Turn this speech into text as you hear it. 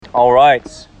All right.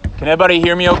 Can everybody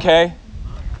hear me okay?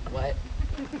 What?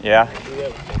 Yeah.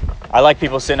 I like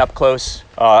people sitting up close.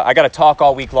 I got to talk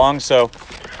all week long, so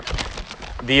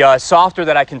the softer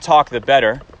that I can talk, the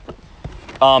better.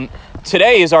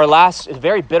 Today is our last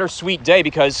very bittersweet day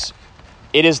because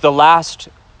it is the last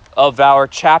of our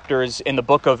chapters in the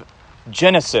book of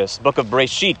Genesis, book of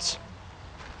Bereshit.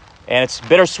 And it's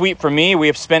bittersweet for me. We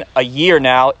have spent a year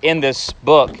now in this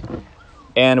book,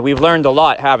 and we've learned a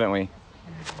lot, haven't we?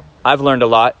 I've learned a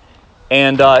lot.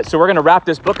 And so we're going to wrap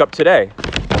this book up today.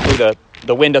 Hopefully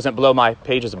the wind doesn't blow my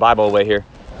pages of Bible away here.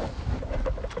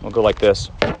 We'll go like this.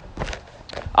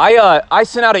 I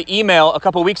sent out an email a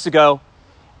couple weeks ago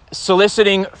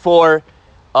soliciting for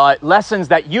lessons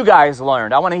that you guys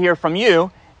learned. I want to hear from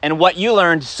you and what you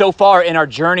learned so far in our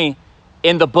journey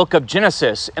in the book of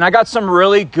Genesis. And I got some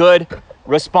really good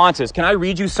responses. Can I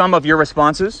read you some of your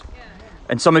responses? Yeah.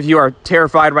 And some of you are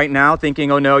terrified right now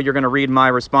thinking, oh no, you're going to read my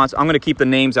response. I'm going to keep the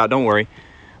names out, don't worry.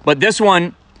 But this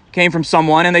one came from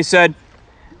someone and they said,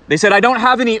 I don't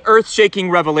have any earth-shaking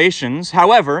revelations.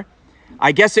 However,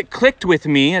 I guess it clicked with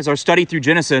me as I studied through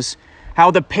Genesis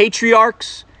how the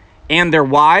patriarchs and their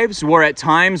wives were at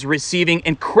times receiving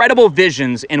incredible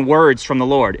visions and words from the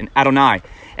Lord in Adonai.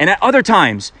 And at other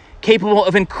times, capable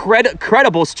of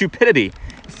incredible stupidity,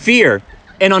 fear,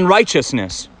 and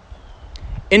unrighteousness.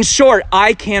 In short,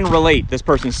 I can relate, this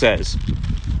person says.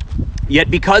 Yet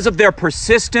because of their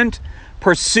persistent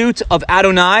pursuit of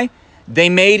Adonai, they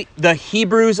made the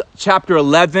Hebrews chapter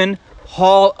 11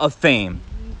 Hall of Fame.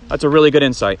 That's a really good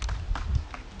insight.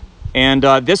 And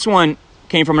this one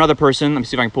came from another person. Let me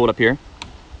see if I can pull it up here.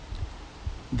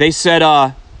 They said,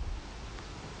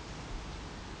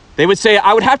 they would say,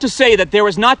 I would have to say that there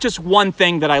was not just one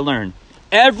thing that I learned.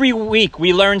 Every week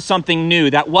we learned something new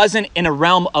that wasn't in a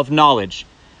realm of knowledge.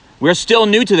 We're still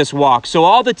new to this walk, so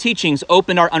all the teachings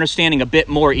opened our understanding a bit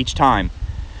more each time.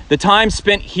 The time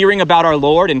spent hearing about our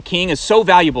Lord and King is so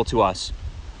valuable to us.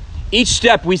 Each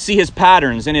step we see his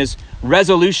patterns and his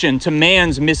resolution to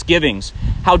man's misgivings,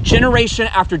 how generation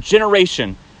after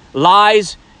generation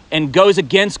lies and goes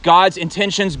against God's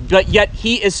intentions, but yet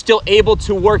he is still able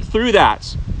to work through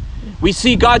that. We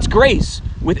see God's grace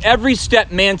with every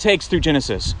step man takes through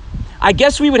Genesis. I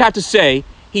guess we would have to say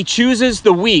he chooses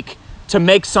the weak to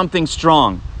make something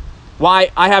strong.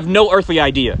 Why? I have no earthly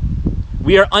idea.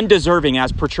 We are undeserving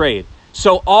as portrayed.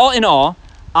 So all in all,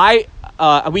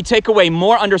 we take away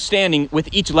more understanding with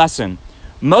each lesson.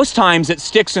 Most times it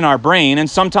sticks in our brain, and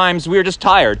sometimes we're just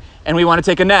tired and we want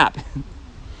to take a nap.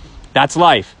 That's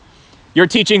life. Your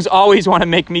teachings always want to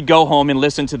make me go home and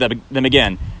listen to them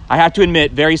again. I have to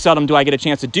admit, very seldom do I get a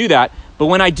chance to do that. But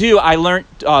when I do, I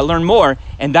learn more,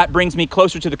 and that brings me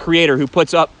closer to the Creator who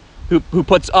puts up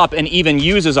and even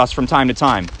uses us from time to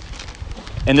time.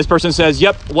 And this person says,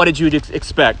 yep, what did you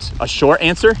expect? A short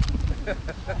answer?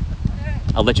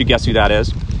 I'll let you guess who that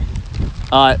is.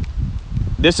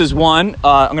 This is one.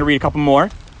 I'm going to read a couple more.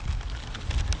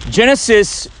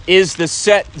 Genesis is the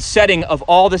setting of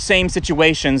all the same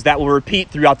situations that will repeat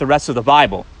throughout the rest of the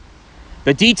Bible.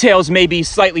 The details may be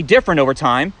slightly different over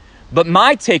time, but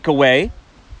my takeaway,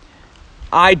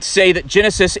 I'd say that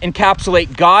Genesis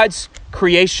encapsulates God's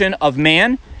creation of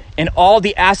man and all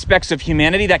the aspects of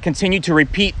humanity that continue to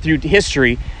repeat through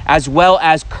history as well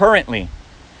as currently.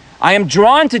 I am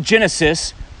drawn to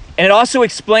Genesis, and it also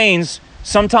explains,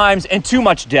 sometimes in too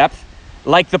much depth,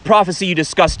 like the prophecy you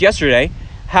discussed yesterday,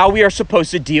 how we are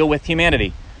supposed to deal with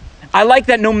humanity. I like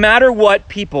that no matter what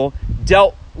people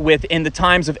dealt with in the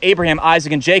times of Abraham,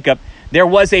 Isaac, and Jacob, there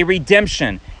was a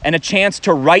redemption and a chance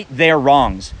to right their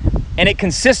wrongs. And it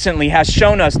consistently has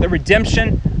shown us the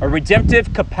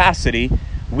redemptive capacity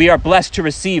we are blessed to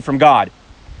receive from God.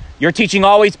 Your teaching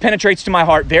always penetrates to my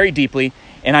heart very deeply,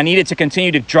 and I need it to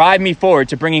continue to drive me forward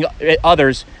to bringing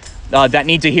others that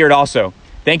need to hear it also.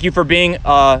 Thank you for being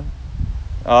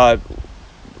light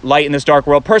in this dark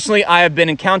world. Personally, I have been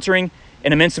encountering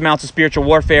an immense amounts of spiritual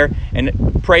warfare,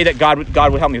 and pray that God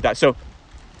would help me with that. So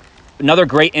another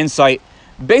great insight.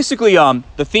 Basically,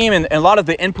 the theme and a lot of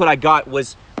the input I got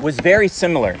was very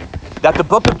similar. That the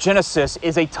book of Genesis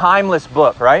is a timeless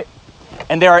book, right?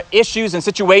 And there are issues and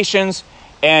situations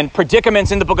and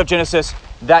predicaments in the book of Genesis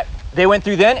that they went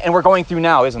through then and we're going through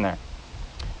now, isn't there?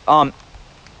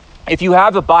 If you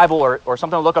have the Bible or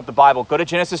something to look up the Bible, go to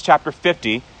Genesis chapter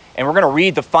 50, and we're going to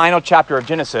read the final chapter of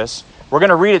Genesis. We're going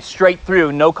to read it straight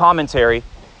through, no commentary,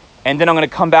 and then I'm going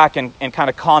to come back and kind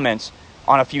of comment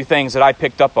on a few things that I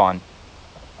picked up on.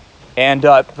 And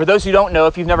for those who don't know,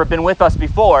 if you've never been with us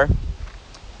before,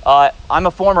 I'm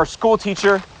a former school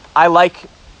teacher. I like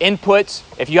input.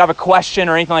 If you have a question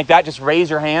or anything like that, just raise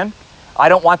your hand. I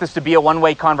don't want this to be a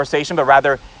one-way conversation, but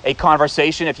rather a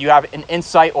conversation. If you have an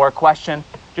insight or a question,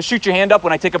 just shoot your hand up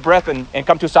when I take a breath and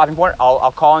come to a stopping point.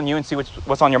 I'll call on you and see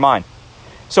what's on your mind.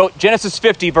 So Genesis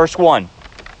 50, verse 1.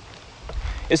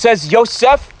 It says,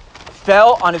 Yosef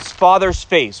fell on his father's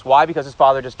face. Why? Because his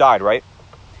father just died, right?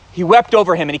 He wept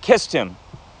over him and he kissed him.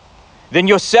 Then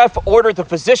Yosef ordered the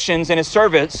physicians and his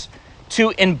servants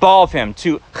to embalm him,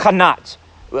 to chanat.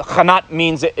 Chanat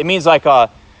means like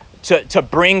to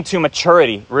bring to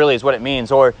maturity, really is what it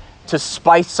means, or to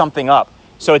spice something up.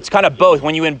 So it's kind of both.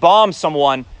 When you embalm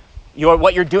someone,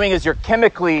 what you're doing is you're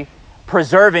chemically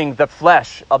preserving the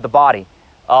flesh of the body.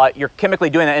 You're chemically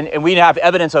doing that. And we have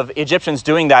evidence of Egyptians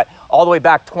doing that all the way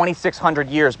back 2,600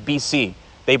 years BC.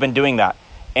 They've been doing that.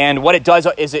 And what it does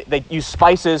is they use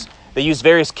spices, they use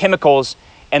various chemicals,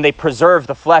 and they preserve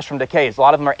the flesh from decay. A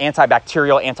lot of them are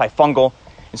antibacterial, antifungal.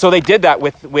 And so they did that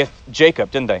with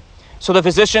Jacob, didn't they? So the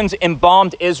physicians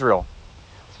embalmed Israel.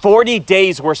 40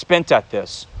 days were spent at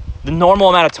this, the normal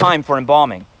amount of time for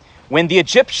embalming, when the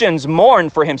Egyptians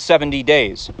mourned for him 70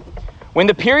 days. When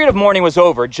the period of mourning was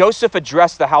over, Joseph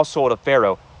addressed the household of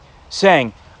Pharaoh,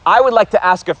 saying, I would like to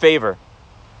ask a favor.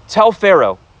 Tell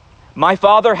Pharaoh, my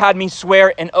father had me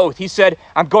swear an oath. He said,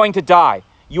 I'm going to die.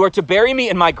 You are to bury me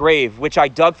in my grave, which I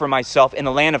dug for myself in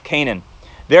the land of Canaan.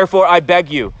 Therefore, I beg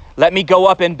you, let me go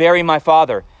up and bury my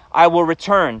father. I will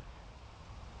return.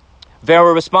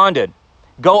 Pharaoh responded,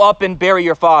 go up and bury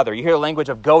your father. You hear the language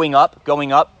of going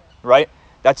up, right?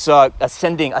 That's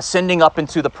ascending up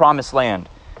into the promised land.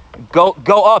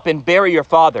 Go up and bury your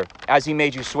father, as he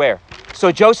made you swear.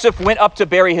 So Joseph went up to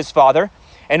bury his father,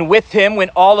 and with him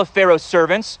went all of Pharaoh's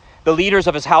servants, the leaders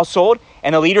of his household,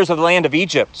 and the leaders of the land of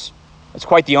Egypt. It's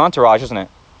quite the entourage, isn't it?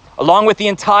 Along with the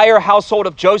entire household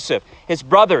of Joseph, his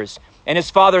brothers, and his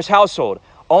father's household.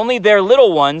 Only their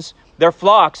little ones, their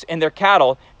flocks, and their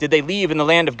cattle did they leave in the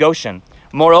land of Goshen.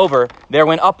 Moreover, there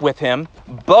went up with him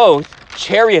both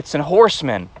chariots and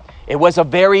horsemen. It was a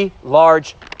very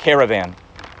large caravan.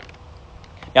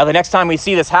 Now, the next time we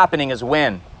see this happening is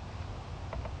when?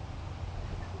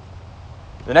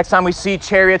 The next time we see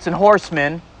chariots and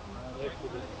horsemen,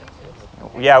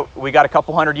 yeah, we got a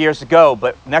couple hundred years to go,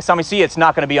 but next time we see it, it's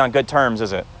not going to be on good terms,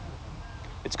 is it?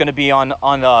 It's going to be on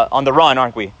the run,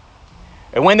 aren't we?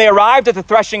 And when they arrived at the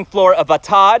threshing floor of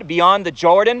Atad, beyond the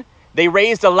Jordan, they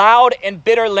raised a loud and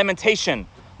bitter lamentation,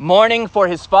 mourning for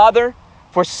his father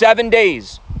for 7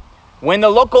 days. When the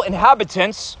local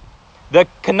inhabitants, the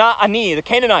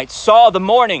Canaanites, saw the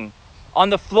mourning on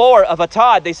the floor of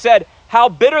Atad, they said, how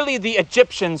bitterly the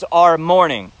Egyptians are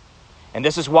mourning. And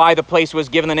this is why the place was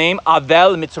given the name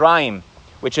Avel Mitzrayim,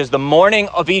 which is the mourning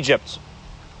of Egypt,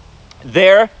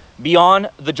 there beyond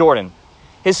the Jordan.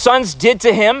 His sons did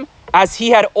to him as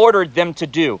he had ordered them to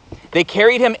do. They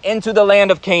carried him into the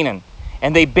land of Canaan,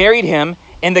 and they buried him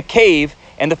in the cave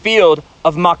and the field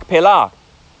of Machpelah,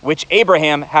 which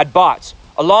Abraham had bought,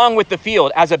 along with the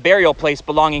field as a burial place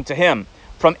belonging to him,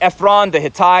 from Ephron the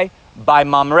Hittite by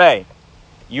Mamre.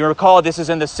 You recall this is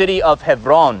in the city of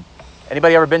Hebron.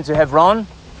 Anybody ever been to Hebron?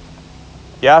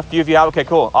 Yeah, a few of you have? Okay,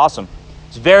 cool, awesome.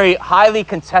 It's a very highly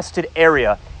contested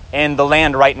area in the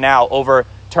land right now over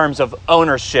terms of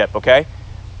ownership, okay?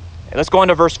 Let's go on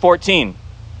to verse 14.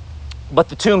 But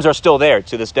the tombs are still there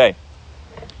to this day.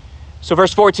 So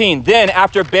verse 14, then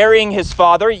after burying his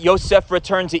father, Yosef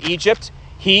returned to Egypt.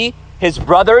 He, his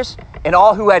brothers, and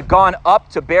all who had gone up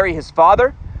to bury his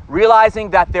father, realizing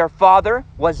that their father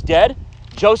was dead,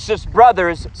 Joseph's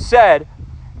brothers said,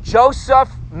 Joseph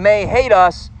may hate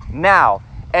us now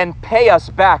and pay us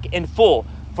back in full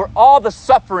for all the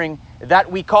suffering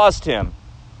that we caused him.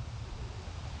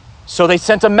 So they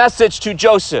sent a message to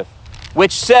Joseph,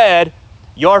 which said,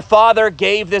 your father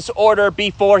gave this order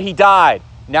before he died.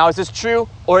 Now, is this true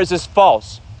or is this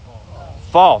false?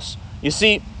 False. You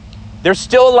see, they're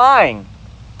still lying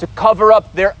to cover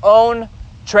up their own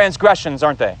transgressions,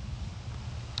 aren't they?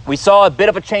 We saw a bit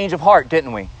of a change of heart,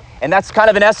 didn't we? And that's kind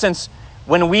of in essence,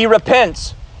 when we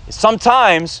repent,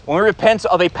 sometimes when we repent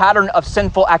of a pattern of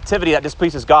sinful activity that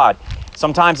displeases God,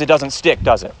 sometimes it doesn't stick,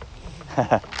 does it?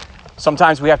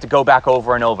 Sometimes we have to go back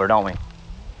over and over, don't we?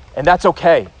 And that's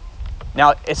okay.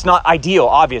 Now, it's not ideal,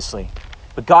 obviously,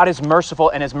 but God is merciful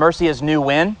and his mercy is new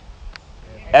when?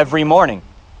 Every morning.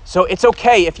 So it's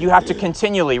okay if you have to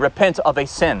continually repent of a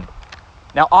sin.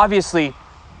 Now, obviously,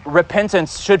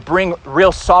 repentance should bring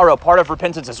real sorrow. Part of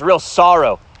repentance is real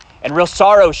sorrow. And real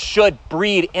sorrow should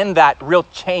breed in that real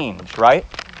change, right?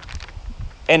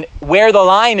 And where the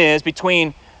line is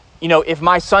between, if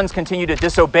my sons continue to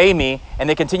disobey me and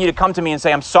they continue to come to me and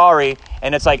say, I'm sorry,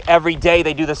 and it's like every day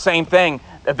they do the same thing,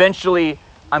 eventually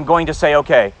I'm going to say,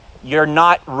 okay, you're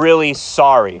not really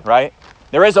sorry, right?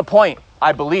 There is a point,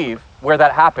 I believe, where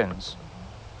that happens.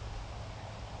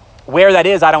 Where that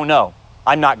is, I don't know.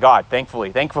 I'm not God,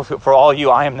 thankfully. Thankful for all of you,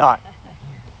 I am not.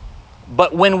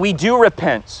 But when we do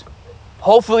repent,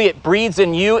 hopefully it breathes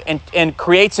in you and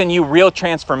creates in you real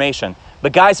transformation.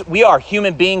 But guys, we are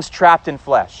human beings trapped in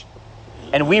flesh.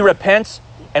 And we repent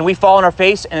and we fall on our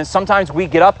face, and then sometimes we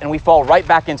get up and we fall right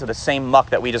back into the same muck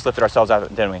that we just lifted ourselves out of,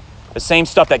 didn't we? The same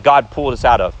stuff that God pulled us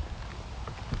out of.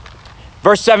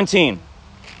 Verse 17.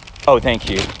 Oh, thank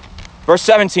you. Verse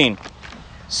 17.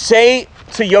 Say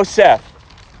to Yosef,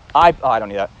 I don't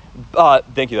need that.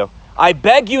 Thank you, though. I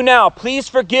beg you now, please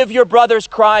forgive your brother's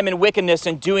crime and wickedness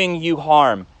in doing you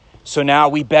harm. So now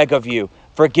we beg of you,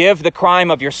 forgive the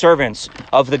crime of your servants,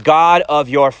 of the God of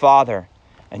your father.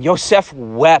 And Yosef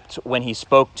wept when he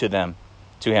spoke to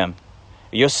him.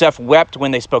 Yosef wept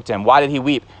when they spoke to him. Why did he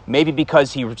weep? Maybe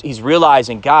because he's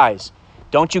realizing, guys,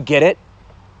 don't you get it?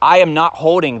 I am not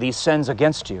holding these sins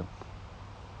against you.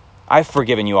 I've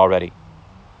forgiven you already.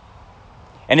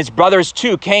 And his brothers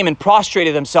too came and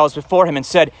prostrated themselves before him and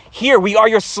said, here, we are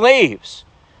your slaves.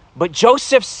 But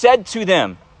Joseph said to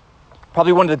them,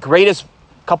 probably one of the greatest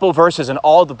couple of verses in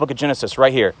all of the book of Genesis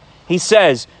right here. He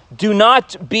says, do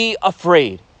not be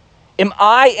afraid. Am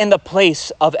I in the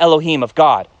place of Elohim, of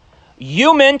God?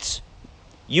 You meant,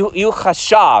 you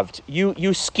chashaved,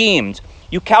 you schemed,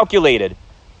 you calculated,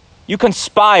 you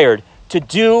conspired to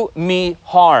do me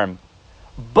harm.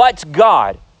 But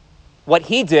God, what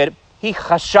he did, he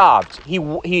chashaved,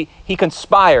 he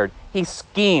conspired, he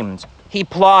schemed, he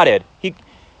plotted,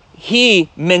 he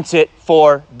meant it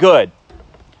for good,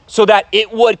 so that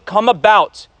it would come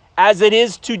about as it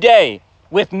is today,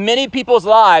 with many people's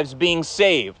lives being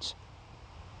saved,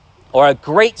 or a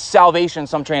great salvation,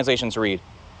 some translations read.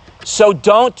 So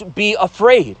don't be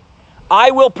afraid. I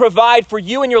will provide for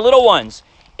you and your little ones.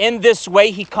 In this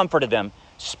way he comforted them,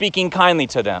 speaking kindly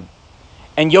to them.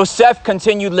 And Yosef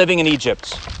continued living in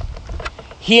Egypt,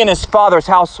 he and his father's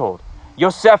household.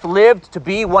 Yosef lived to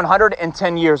be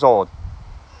 110 years old.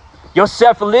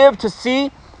 Yosef lived to see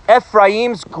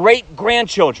Ephraim's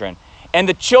great-grandchildren, and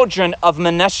the children of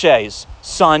Manasseh's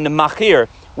son, Machir,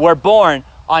 were born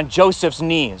on Joseph's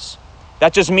knees.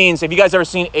 That just means, have you guys ever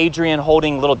seen Adrian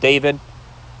holding little David,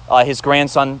 his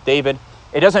grandson David?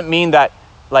 It doesn't mean that,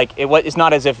 it's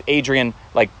not as if Adrian,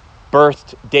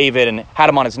 birthed David and had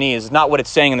him on his knees. It's not what it's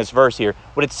saying in this verse here.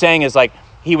 What it's saying is,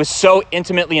 he was so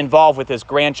intimately involved with his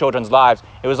grandchildren's lives.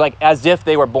 It was as if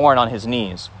they were born on his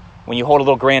knees. When you hold a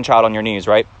little grandchild on your knees,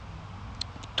 right?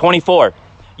 24.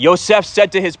 Yosef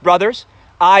said to his brothers,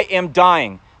 I am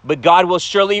dying, but God will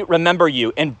surely remember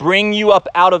you and bring you up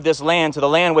out of this land to the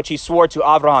land which he swore to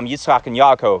Abraham, Yitzchak, and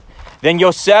Yaakov. Then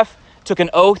Yosef took an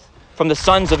oath from the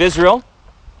sons of Israel.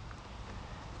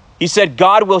 He said,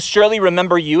 God will surely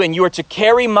remember you, and you are to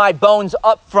carry my bones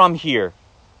up from here.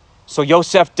 So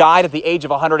Yosef died at the age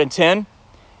of 110,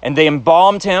 and they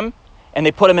embalmed him, and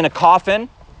they put him in a coffin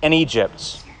in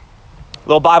Egypt.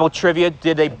 Little Bible trivia,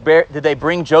 did they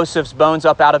bring Joseph's bones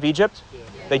up out of Egypt? Yeah.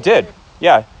 They did,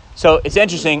 yeah. So it's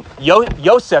interesting,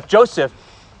 Joseph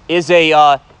is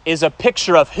a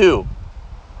picture of who?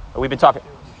 We've been talking,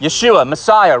 Yeshua,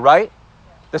 Messiah, right?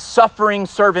 The suffering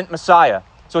servant Messiah.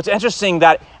 So it's interesting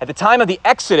that at the time of the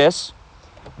Exodus,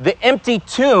 the empty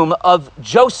tomb of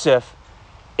Joseph,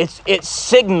 it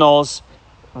signals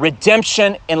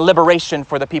redemption and liberation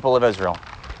for the people of Israel.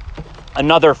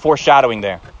 Another foreshadowing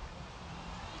there.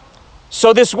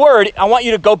 So this word, I want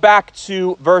you to go back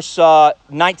to verse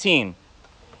 19.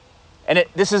 And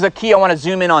this is a key I want to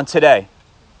zoom in on today.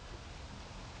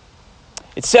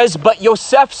 It says, but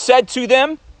Yosef said to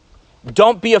them,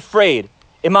 don't be afraid.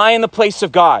 Am I in the place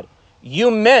of God?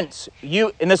 And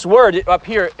this word up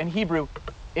here in Hebrew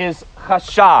is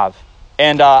chashav.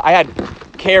 And I had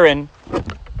Karen,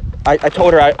 I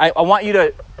told her, I want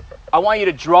you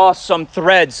to draw some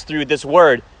threads through this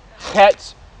word.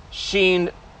 Het,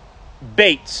 sheen,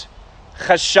 bait,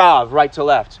 chashav, right to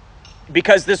left.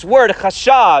 Because this word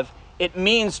chashav, it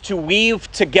means to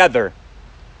weave together.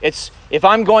 It's, if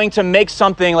I'm going to make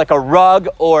something like a rug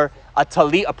or a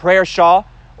talit, a prayer shawl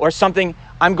or something,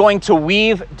 I'm going to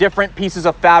weave different pieces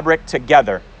of fabric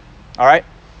together. All right.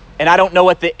 And I don't know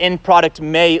what the end product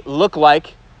may look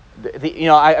like.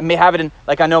 I may have it in,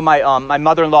 I know my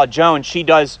mother-in-law, Joan, she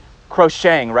does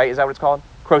crocheting, right? Is that what it's called?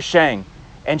 Crocheting.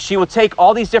 And she will take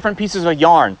all these different pieces of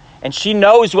yarn and she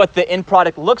knows what the end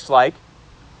product looks like,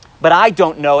 but I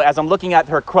don't know. As I'm looking at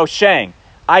her crocheting,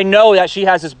 I know that she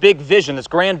has this big vision, this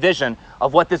grand vision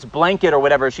of what this blanket or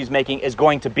whatever she's making is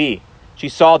going to be. She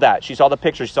saw that. She saw the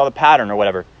picture. She saw the pattern or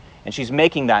whatever. And she's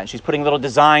making that. And she's putting little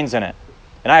designs in it.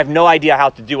 And I have no idea how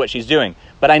to do what she's doing.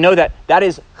 But I know that that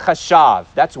is chashav.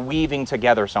 That's weaving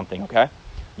together something, okay?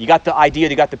 You got the idea,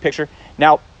 you got the picture.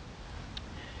 Now,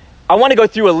 I want to go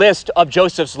through a list of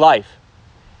Joseph's life.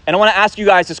 And I want to ask you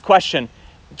guys this question.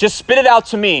 Just spit it out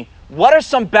to me. What are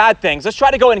some bad things? Let's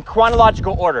try to go in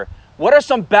chronological order. What are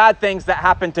some bad things that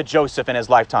happened to Joseph in his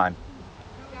lifetime?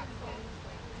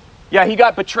 Yeah, he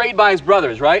got betrayed by his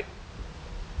brothers, right?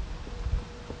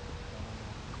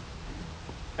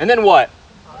 And then what?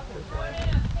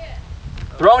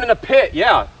 Thrown in a pit,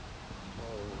 yeah.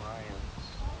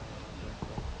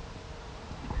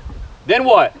 Then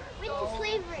what? Went to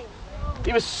slavery.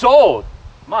 He was sold.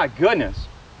 My goodness.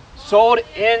 Sold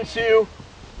into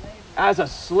as a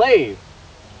slave.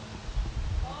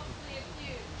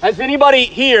 Has anybody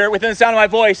here within the sound of my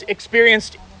voice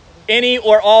experienced any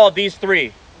or all of these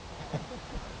three?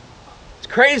 It's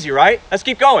crazy, right? Let's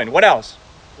keep going. What else?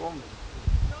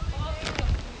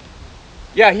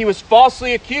 Yeah, he was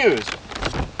falsely accused.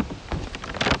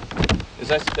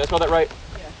 Did I spell that right?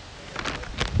 Yeah.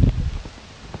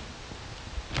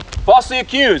 Falsely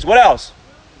accused. What else?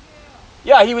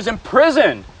 Yeah, he was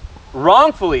imprisoned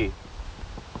wrongfully.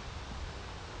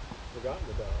 Forgotten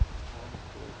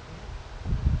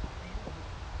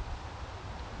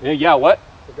about. Yeah, what?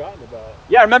 Forgotten about.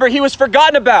 Yeah, remember he was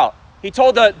forgotten about. He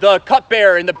told the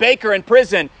cupbearer and the baker in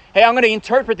prison, hey, I'm going to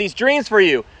interpret these dreams for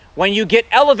you. When you get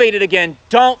elevated again,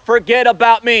 don't forget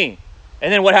about me.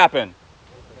 And then what happened?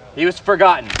 He was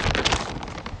forgotten.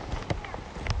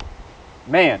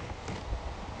 Man.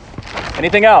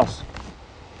 Anything else?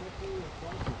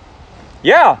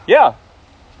 Yeah.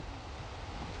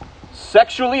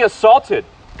 Sexually assaulted.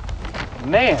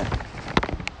 Man.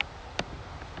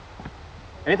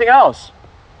 Anything else?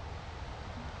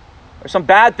 There's some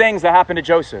bad things that happened to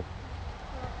Joseph.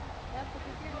 At the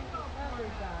beginning, his mother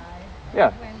died.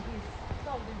 Yeah. When he's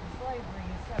sold into slavery,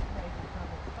 he's separated from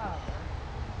his father.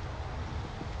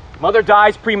 Mother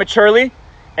dies prematurely,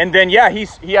 and then he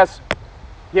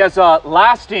has a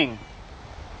lasting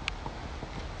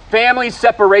family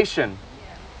separation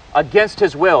against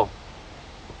his will.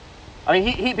 I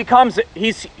mean,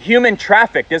 he's human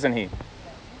trafficked, isn't he?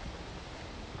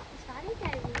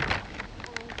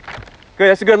 Good,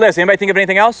 that's a good list. Anybody think of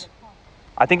anything else?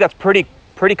 I think that's pretty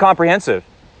comprehensive.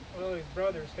 Well, his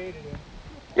brothers hated him.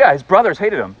 Yeah, his brothers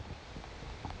hated him.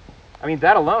 I mean,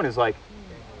 that alone is like,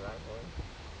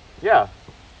 yeah,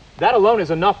 that alone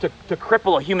is enough to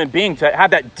cripple a human being, to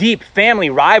have that deep family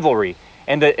rivalry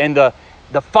and the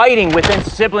fighting within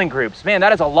sibling groups. Man,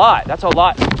 that is a lot. That's a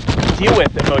lot to deal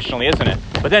with emotionally, isn't it?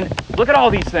 But then look at all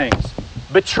these things.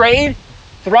 Betrayed,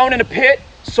 thrown in a pit,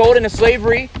 sold into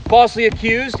slavery, falsely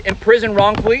accused, imprisoned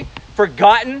wrongfully,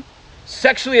 forgotten,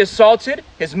 sexually assaulted.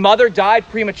 His mother died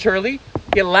prematurely.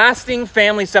 He had lasting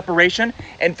family separation.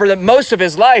 And for the most of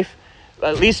his life,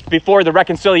 at least before the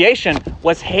reconciliation,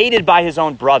 was hated by his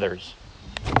own brothers.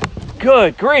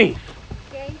 Good grief.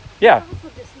 Okay. Yeah. He was also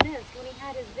dismissed when he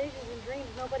had his visions and dreams.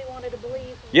 Nobody wanted to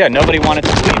believe. Yeah, nobody wanted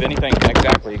to believe anything.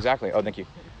 Exactly. Oh, thank you.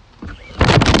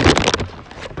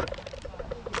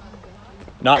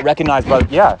 Not recognized by,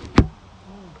 yeah.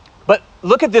 But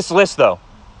look at this list, though.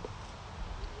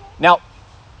 Now,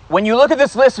 when you look at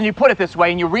this list and you put it this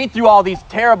way and you read through all these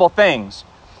terrible things,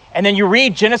 and then you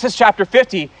read Genesis chapter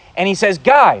 50, and he says,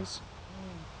 guys,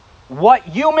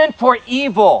 what you meant for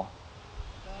evil,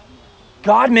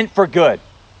 God meant for good.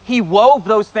 He wove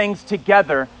those things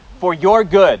together for your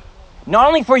good. Not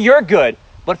only for your good,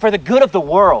 but for the good of the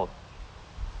world.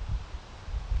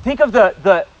 Think of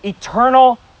the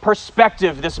eternal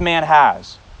perspective this man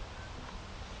has.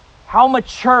 How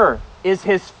mature is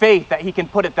his faith that he can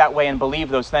put it that way and believe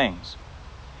those things?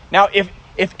 Now, if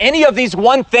any of these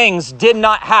one things did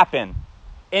not happen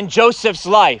in Joseph's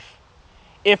life,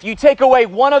 if you take away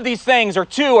one of these things or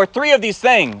two or three of these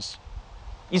things,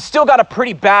 you still got a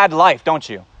pretty bad life, don't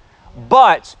you?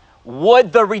 But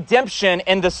would the redemption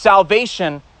and the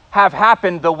salvation have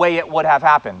happened the way it would have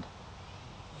happened?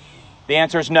 The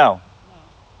answer is no.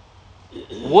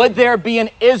 Would there be an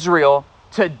Israel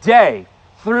today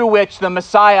through which the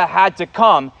Messiah had to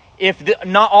come if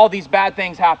not all these bad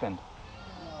things happened?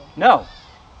 No.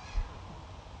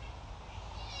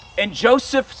 And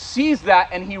Joseph sees that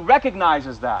and he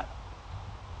recognizes that.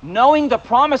 Knowing the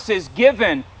promises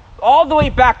given all the way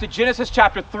back to Genesis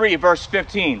chapter 3, verse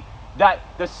 15, that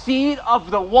the seed of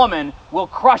the woman will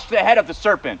crush the head of the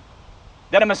serpent.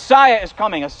 That a Messiah is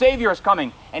coming, a Savior is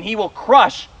coming, and he will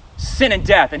crush sin and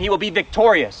death, and he will be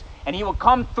victorious, and he will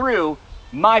come through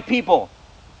my people.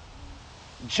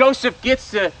 Joseph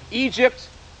gets to Egypt,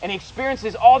 and he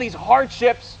experiences all these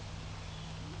hardships.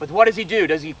 But what does he do?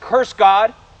 Does he curse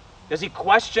God? Does he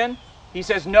question? He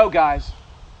says, no, guys,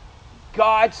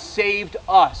 God saved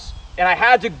us. And I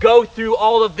had to go through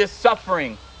all of this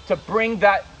suffering to bring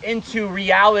that into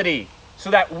reality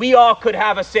so that we all could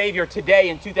have a Savior today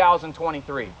in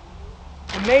 2023.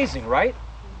 It's amazing, right?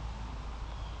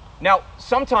 Now,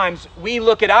 sometimes we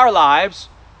look at our lives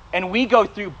and we go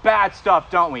through bad stuff,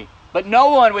 don't we? But no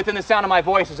one within the sound of my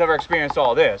voice has ever experienced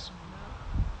all this,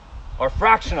 or a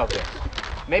fraction of this.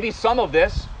 Maybe some of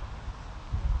this.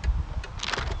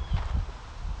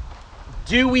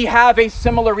 Do we have a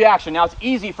similar reaction? Now, it's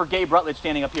easy for Gabe Rutledge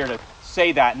standing up here to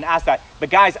say that and ask that. But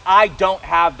guys, I don't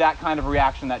have that kind of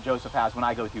reaction that Joseph has when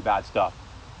I go through bad stuff.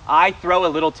 I throw a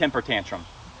little temper tantrum.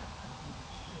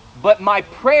 But my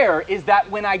prayer is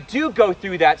that when I do go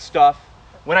through that stuff,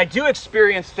 when I do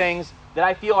experience things that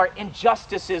I feel are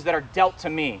injustices that are dealt to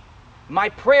me, my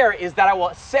prayer is that I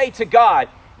will say to God,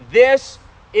 this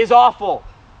is awful,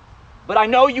 but I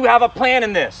know you have a plan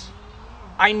in this.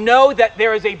 I know that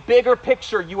there is a bigger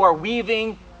picture you are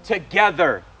weaving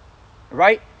together,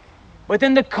 right? But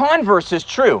then the converse is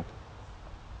true.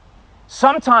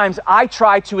 Sometimes I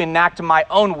try to enact my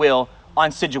own will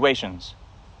on situations.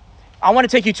 I want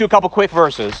to take you to a couple quick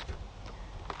verses.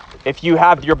 If you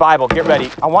have your Bible, get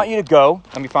ready. I want you to go.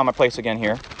 Let me find my place again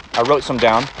here. I wrote some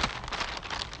down.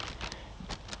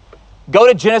 Go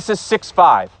to Genesis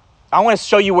 6:5. I want to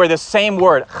show you where the same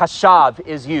word, chashav,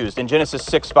 is used in Genesis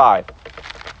 6:5.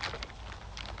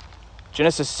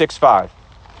 Genesis 6:5.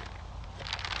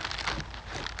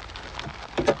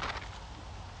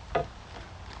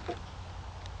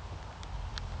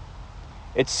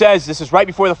 It says, this is right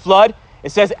before the flood,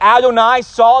 it says, Adonai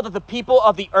saw that the people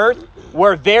of the earth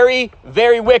were very,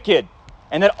 very wicked,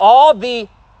 and that all the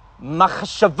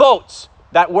machshavot,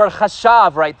 that word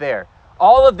chashav right there,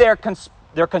 all of their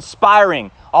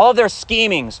conspiring, all of their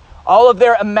schemings, all of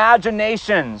their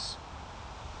imaginations.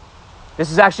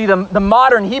 This is actually the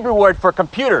modern Hebrew word for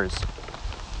computers.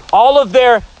 All of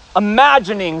their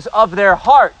imaginings of their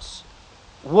hearts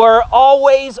were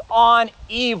always on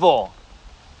evil.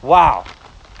 Wow.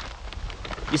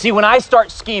 You see, when I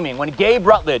start scheming, when Gabe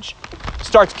Rutledge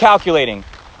starts calculating,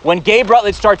 when Gabe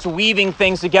Rutledge starts weaving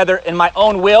things together in my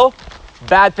own will,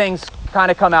 bad things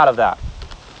kind of come out of that.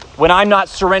 When I'm not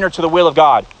surrendered to the will of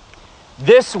God.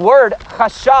 This word,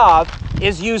 chashav,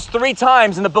 is used 3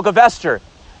 times in the book of Esther.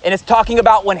 And it's talking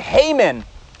about when Haman,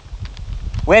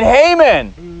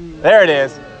 there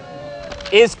it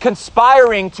is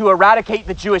conspiring to eradicate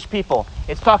the Jewish people.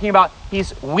 It's talking about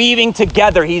he's weaving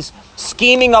together. He's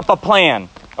scheming up a plan,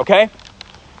 okay?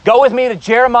 Go with me to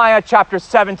Jeremiah chapter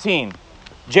 17.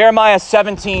 Jeremiah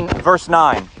 17, verse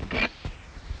 9.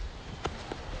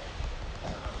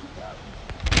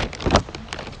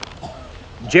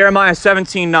 Jeremiah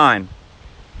 17:9.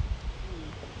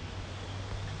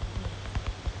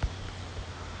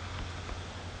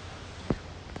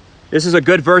 This is a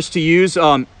good verse to use.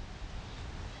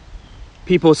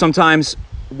 People sometimes,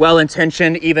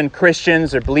 well-intentioned, even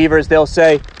Christians or believers, they'll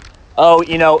say, oh,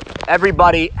 you know,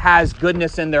 everybody has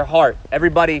goodness in their heart.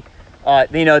 Everybody,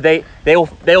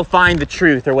 they'll find the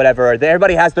truth or whatever. Or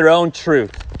everybody has their own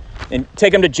truth. And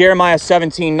take them to Jeremiah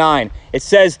 17:9. It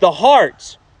says, the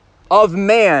heart of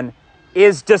man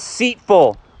is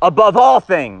deceitful above all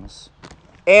things,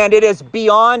 and it is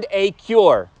beyond a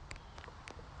cure.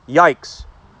 Yikes.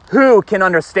 Who can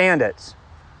understand it?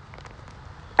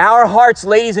 Our hearts,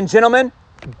 ladies and gentlemen,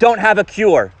 don't have a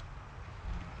cure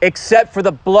except for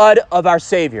the blood of our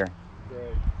Savior,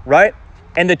 right?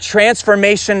 And the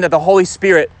transformation that the Holy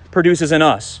Spirit produces in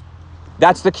us.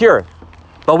 That's the cure.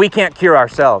 But we can't cure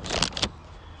ourselves.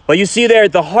 But you see there,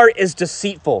 the heart is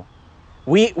deceitful.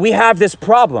 We have this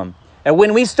problem. And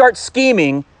when we start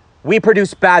scheming, we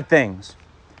produce bad things.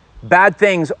 Bad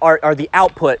things are the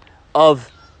output of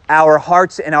our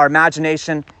hearts and our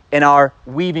imagination and our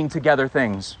weaving together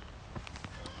things.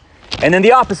 And then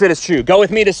the opposite is true. Go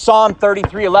with me to Psalm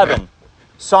 33:11.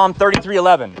 Psalm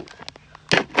 33:11.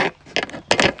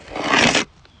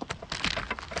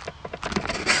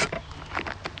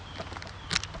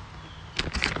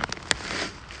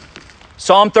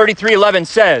 Psalm 33:11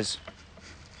 says,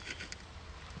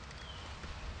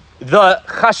 the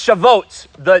chashavot,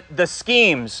 the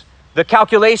schemes, the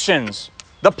calculations,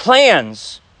 the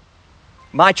plans,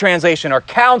 my translation, or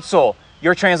counsel,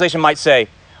 your translation might say,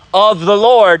 of the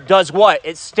Lord does what?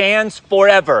 It stands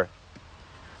forever.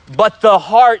 But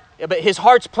his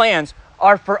heart's plans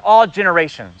are for all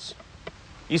generations.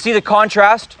 You see the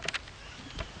contrast?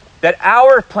 That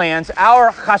our plans,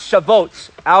 our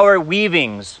chashavot, our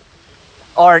weavings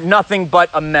are nothing but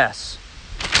a mess.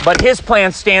 But his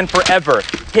plans stand forever.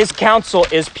 His counsel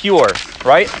is pure,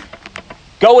 right?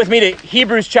 Go with me to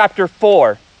Hebrews chapter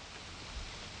 4.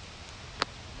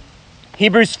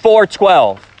 Hebrews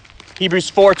 4:12. Hebrews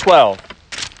 4:12.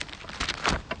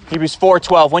 Hebrews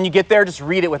 4:12. When you get there, just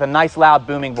read it with a nice, loud,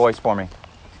 booming voice for me.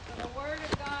 For the word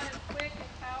of God is quick and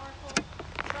powerful,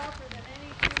 sharper than any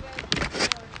two-edged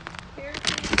sword,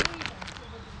 piercing even to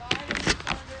the dividing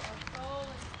asunder of soul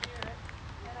and spirit,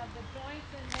 and of the joints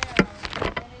and marrow,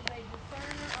 and is a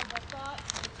discerner of the thoughts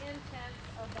and intents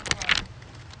of the heart.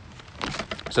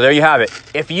 So there you have it.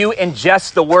 If you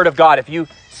ingest the Word of God, if you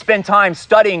spend time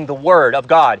studying the Word of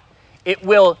God, it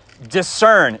will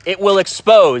discern, it will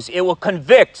expose, it will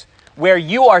convict where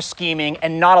you are scheming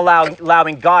and not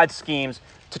allowing God's schemes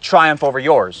to triumph over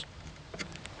yours.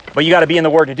 But you got to be in the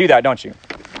Word to do that, don't you?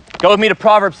 Go with me to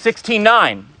Proverbs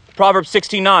 16:9. Proverbs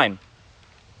 16:9.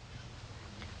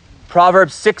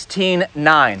 Proverbs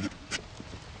 16:9.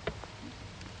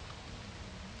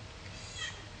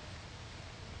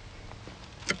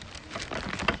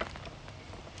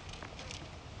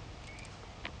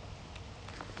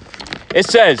 It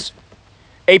says,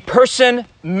 a person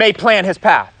may plan his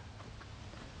path,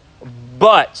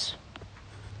 but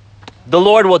the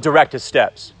Lord will direct his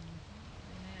steps.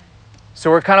 So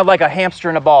we're kind of like a hamster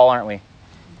in a ball, aren't we?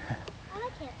 I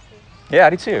like hamsters. Yeah, I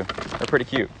do too. They're pretty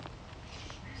cute.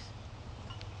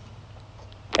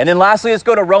 And then lastly, let's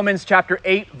go to Romans chapter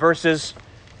 8, verses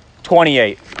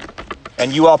 28.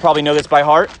 And you all probably know this by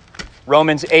heart.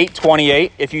 Romans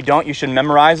 8:28. If you don't, you should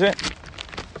memorize it.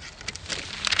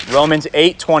 Romans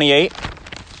 8:28.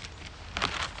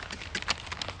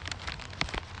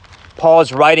 Paul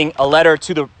is writing a letter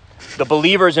to the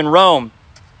believers in Rome.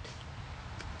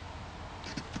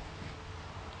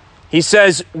 He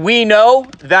says, we know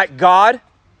that God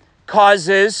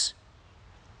causes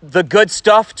the good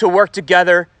stuff to work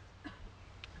together.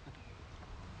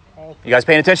 You guys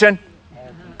paying attention?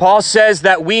 Paul says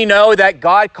that we know that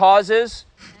God causes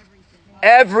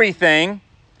everything,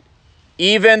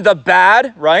 even the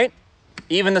bad, right?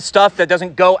 Even the stuff that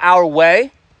doesn't go our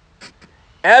way.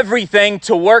 Everything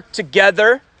to work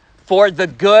together for the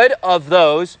good of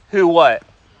those who what?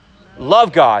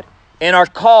 Love God and are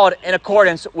called in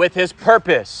accordance with his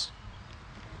purpose.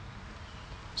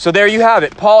 So there you have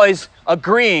it. Paul is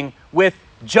agreeing with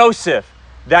Joseph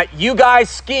that you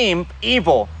guys scheme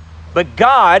evil, but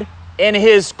God in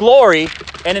his glory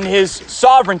and in his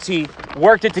sovereignty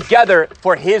worked it together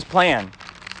for his plan.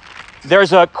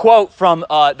 There's a quote from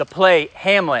the play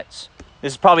Hamlet.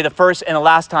 This is probably the first and the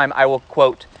last time I will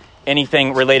quote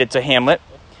anything related to Hamlet.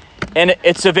 And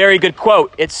it's a very good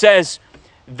quote. It says,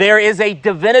 there is a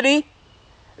divinity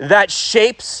that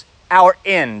shapes our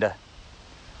end,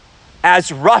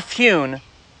 as rough-hewn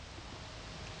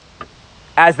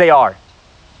as they are.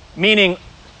 Meaning,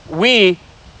 we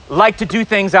like to do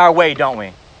things our way, don't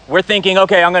we? We're thinking,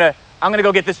 okay, I'm gonna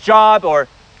go get this job, or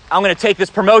I'm gonna take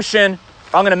this promotion,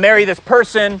 or I'm gonna marry this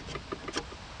person,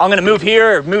 I'm gonna move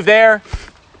here or move there.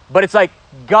 But it's like,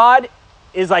 God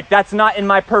is like, that's not in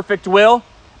my perfect will,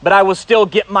 but I will still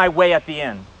get my way at the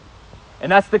end. And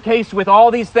that's the case with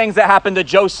all these things that happened to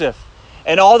Joseph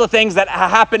and all the things that are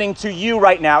happening to you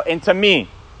right now and to me.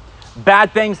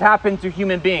 Bad things happen to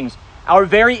human beings. Our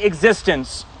very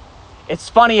existence, it's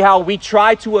funny how we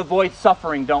try to avoid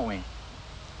suffering, don't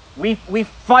we? We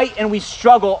fight and we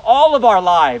struggle all of our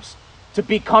lives to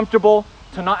be comfortable,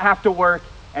 to not have to work,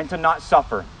 and to not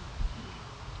suffer.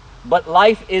 But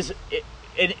life is,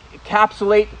 it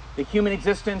encapsulate the human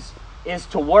existence is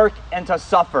to work and to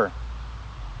suffer.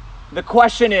 The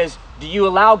question is, do you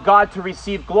allow God to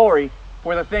receive glory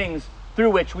for the things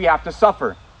through which we have to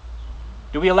suffer?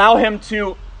 Do we allow him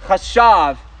to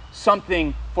chashav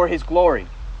something for his glory?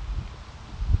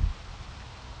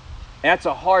 And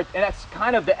that's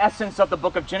kind of the essence of the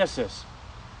book of Genesis,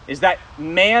 is that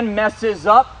man messes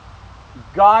up,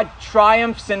 God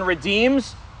triumphs and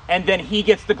redeems, and then he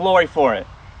gets the glory for it.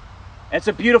 And it's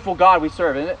a beautiful God we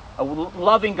serve, isn't it? A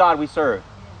loving God we serve.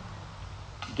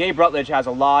 Gabe Rutledge has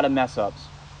a lot of mess ups,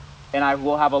 and I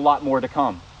will have a lot more to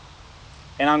come.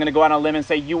 And I'm going to go out on a limb and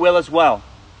say, you will as well.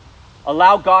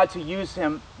 Allow God to use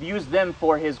them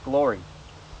for his glory.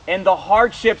 And the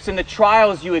hardships and the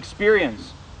trials you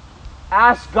experience,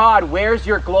 ask God, where's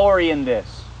your glory in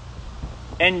this?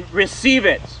 And receive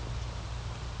it.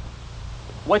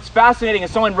 What's fascinating is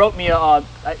someone wrote me an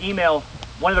email,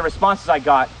 one of the responses I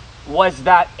got was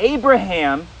that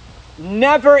Abraham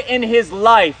never in his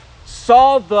life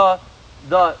saw the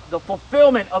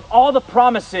fulfillment of all the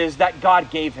promises that God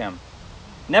gave him.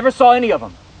 Never saw any of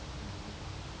them.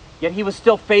 Yet he was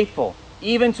still faithful,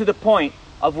 even to the point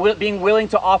of being willing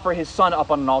to offer his son up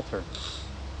on an altar.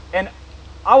 And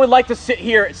I would like to stand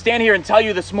here and tell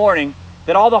you this morning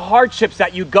that all the hardships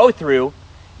that you go through,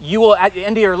 you will at the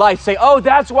end of your life say, oh,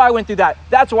 that's why I went through that.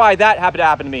 That's why that happened to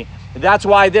happen to me. That's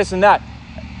why this and that.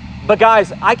 But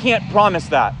guys, I can't promise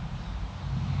that.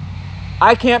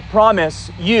 I can't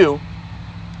promise you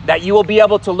that you will be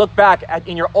able to look back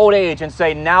in your old age and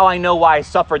say, now I know why I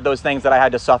suffered those things that I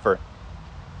had to suffer.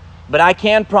 But I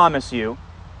can promise you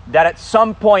that at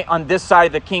some point on this side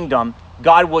of the kingdom,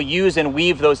 God will use and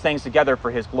weave those things together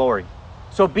for his glory.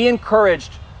 So be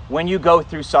encouraged when you go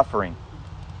through suffering.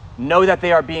 Know that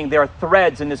they are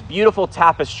threads in this beautiful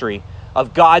tapestry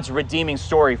of God's redeeming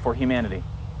story for humanity.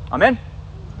 Amen?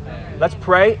 Amen. Let's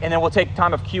pray, and then we'll take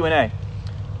time of Q&A.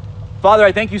 Father,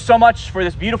 I thank you so much for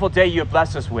this beautiful day you have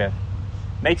blessed us with.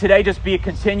 May today just be a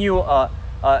continual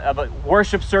of a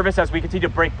worship service as we continue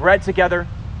to break bread together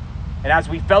and as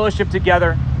we fellowship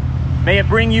together. May it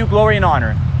bring you glory and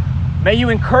honor. May you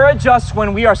encourage us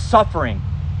when we are suffering,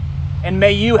 and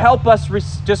may you help us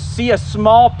just see a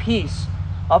small piece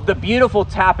of the beautiful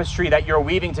tapestry that you're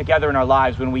weaving together in our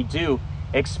lives when we do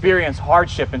experience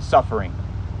hardship and suffering.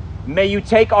 May you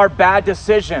take our bad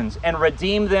decisions and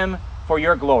redeem them for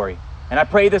your glory. And I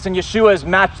pray this in Yeshua's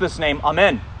matchless name.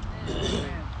 Amen. Amen.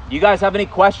 You guys have any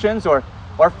questions or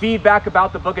feedback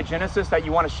about the book of Genesis that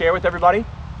you want to share with everybody?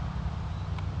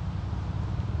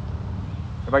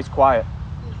 Everybody's quiet.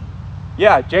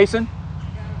 Yeah, Jason?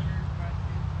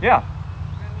 Yeah.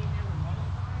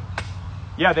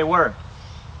 Yeah, they were.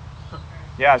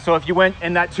 Yeah, so if you went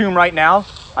in that tomb right now,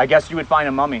 I guess you would find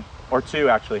a mummy, or two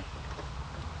actually.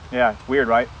 Yeah, weird,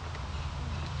 right?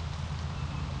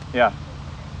 Yeah.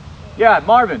 Yeah,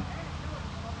 Marvin.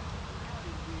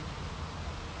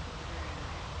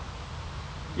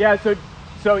 Yeah,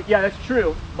 so yeah, that's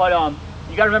true. But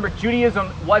you got to remember, Judaism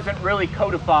wasn't really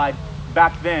codified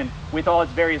back then with all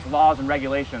its various laws and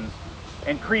regulations.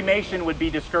 And cremation would be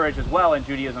discouraged as well in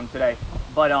Judaism today.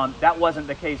 But that wasn't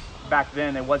the case back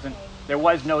then. There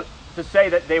was no, to say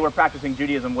that they were practicing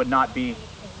Judaism would not be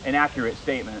an accurate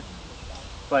statement.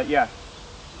 But yeah.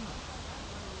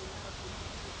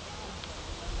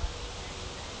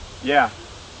 Yeah.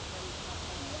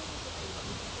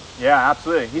 Yeah,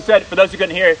 absolutely. He said, for those who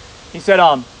couldn't hear it, he said,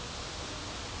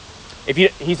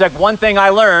 he's like, one thing I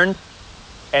learned,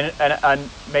 and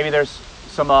maybe there's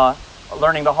some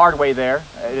learning the hard way there.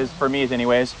 It is for me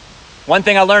anyways. One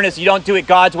thing I learned is you don't do it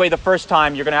God's way the first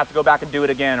time, you're going to have to go back and do it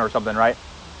again or something, right?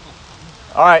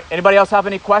 All right. Anybody else have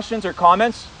any questions or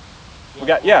comments?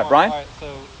 Yeah, Brian? All right, so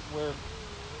where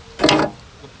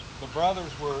the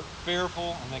brothers were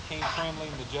fearful and they came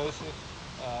trembling to Joseph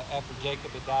after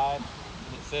Jacob had died,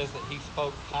 and it says that he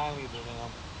spoke kindly to them,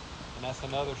 and that's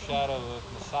another shadow of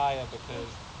Messiah, because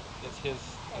it's his,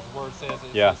 as the word says,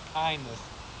 it's his kindness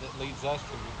that leads us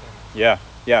to repentance. Yeah,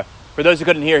 yeah. For those who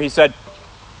couldn't hear, he said,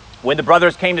 when the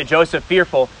brothers came to Joseph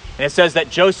fearful, and it says that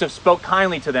Joseph spoke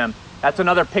kindly to them. That's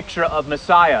another picture of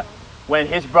Messiah. When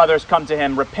his brothers come to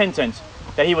him repentant,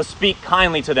 that he will speak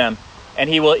kindly to them, and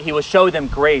he will show them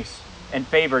grace and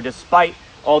favor despite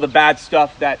all the bad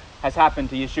stuff that has happened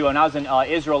to Yeshua. And I was in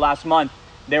Israel last month.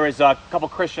 There was a couple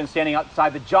Christians standing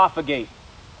outside the Jaffa Gate,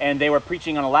 and they were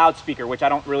preaching on a loudspeaker, which I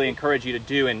don't really encourage you to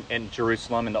do in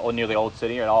Jerusalem, near the old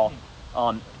city at all.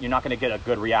 You're not going to get a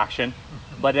good reaction.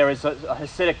 But there was a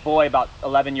Hasidic boy about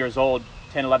 11 years old,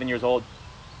 10, 11 years old,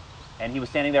 and he was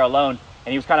standing there alone,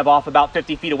 and he was kind of off about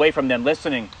 50 feet away from them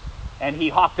listening. And he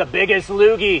hawked the biggest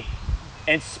loogie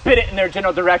and spit it in their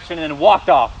general direction and then walked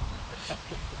off.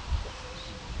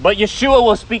 But Yeshua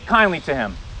will speak kindly to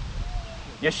him.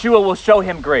 Yeshua will show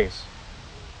him grace,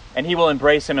 and he will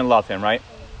embrace him and love him, right?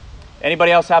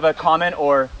 Anybody else have a comment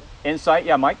or insight?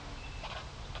 Yeah, Mike?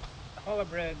 Challah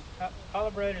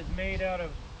bread is made out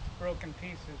of broken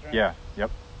pieces, right? Yeah,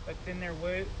 yep. But then they're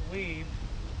weaved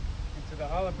into the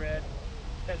challah bread.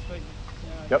 That's what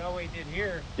Yahweh did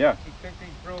here. Yeah. He took these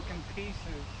broken pieces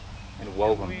and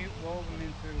wove them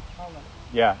into challah.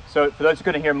 Yeah, so for those who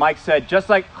couldn't hear, Mike said, just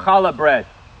like challah bread.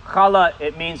 Challah,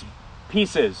 it means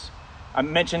pieces. I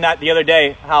mentioned that the other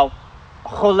day, how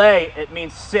chole, it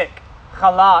means sick.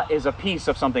 Challah is a piece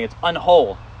of something. It's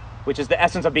unwhole, which is the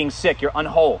essence of being sick. You're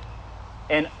unwhole.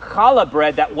 And challah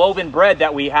bread, that woven bread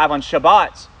that we have on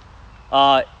Shabbats,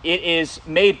 it is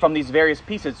made from these various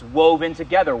pieces, woven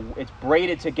together. It's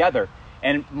braided together.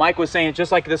 And Mike was saying,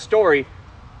 just like this story,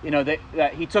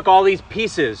 that he took all these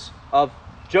pieces of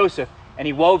Joseph and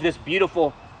he wove this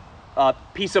beautiful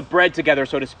piece of bread together,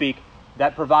 so to speak,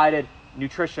 that provided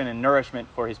nutrition and nourishment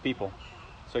for his people.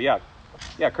 So yeah,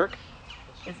 Kirk?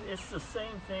 It's the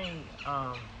same thing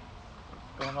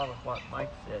going on with what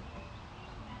Mike said.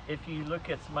 If you look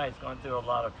at somebody that's going through a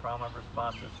lot of trauma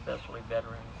responses, especially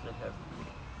veterans that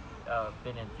have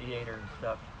been in theater and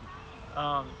stuff,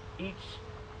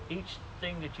 each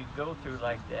thing that you go through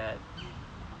like that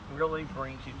really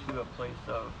brings you to a place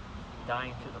of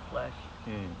dying to the flesh,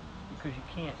 because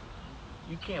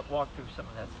you can't walk through some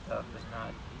of that stuff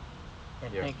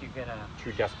and think you're gonna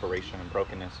true desperation and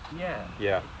brokenness. Yeah.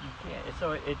 Yeah. You can't.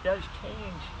 So it does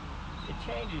change. It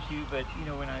changes you, but you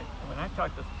know, when I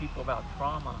talk to people about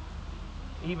trauma,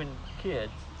 even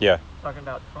kids, talking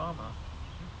about trauma,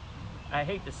 I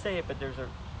hate to say it, but there's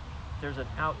an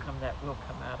outcome that will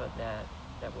come out of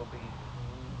that will be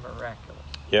miraculous.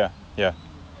 Yeah.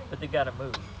 But they got to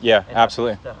move. Yeah,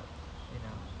 absolutely. Stuff, you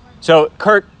know. So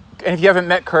Kurt, and if you haven't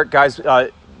met Kurt, guys,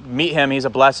 meet him. He's a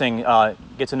blessing.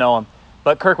 Get to know him.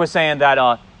 But Kirk was saying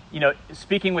that,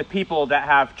 speaking with people that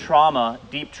have trauma,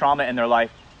 deep trauma in their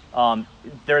life,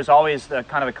 there's always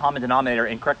kind of a common denominator,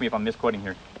 and correct me if I'm misquoting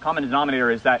here. The common denominator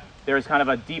is that there's kind of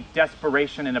a deep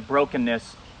desperation and a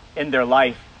brokenness in their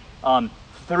life,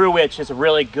 through which is a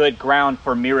really good ground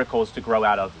for miracles to grow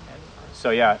out of. So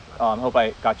yeah, hope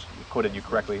I quoted you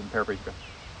correctly and paraphrased.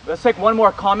 Let's take one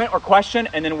more comment or question,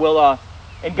 and then we'll,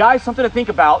 and guys, something to think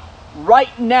about.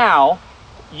 Right now,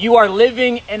 you are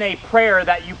living in a prayer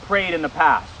that you prayed in the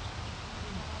past.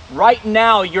 Right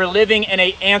now, you're living in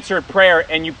an answered prayer,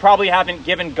 and you probably haven't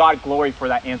given God glory for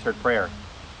that answered prayer.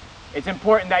 It's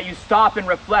important that you stop and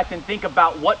reflect and think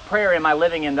about, what prayer am I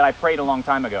living in that I prayed a long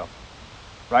time ago,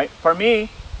 right? For me,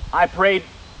 I prayed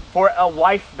for a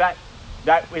wife that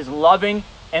is loving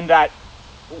and that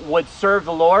would serve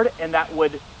the Lord and that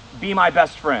would be my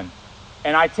best friend.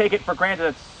 And I take it for granted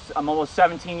that I'm almost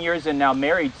 17 years in now,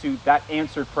 married to that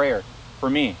answered prayer for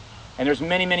me. And there's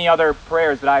many, many other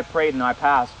prayers that I prayed in my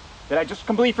past that I just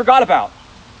completely forgot about.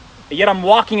 Yet I'm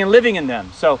walking and living in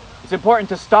them. So it's important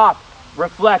to stop,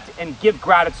 reflect, and give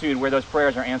gratitude where those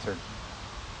prayers are answered.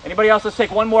 Anybody else? Let's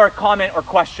take one more comment or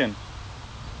question.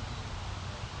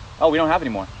 Oh, we don't have any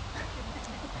more.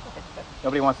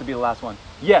 Nobody wants to be the last one.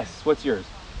 Yes, what's yours?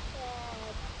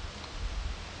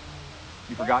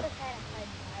 You forgot?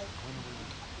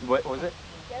 What was it?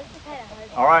 Joseph had a hard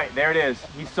life. All right, there it is.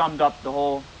 He summed up the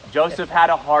whole. Joseph had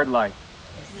a hard life.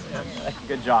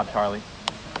 Good job, Charlie.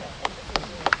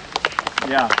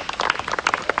 Yeah.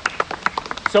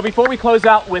 So before we close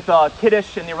out with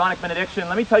Kiddush and the Aaronic benediction,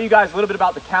 let me tell you guys a little bit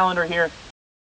about the calendar here.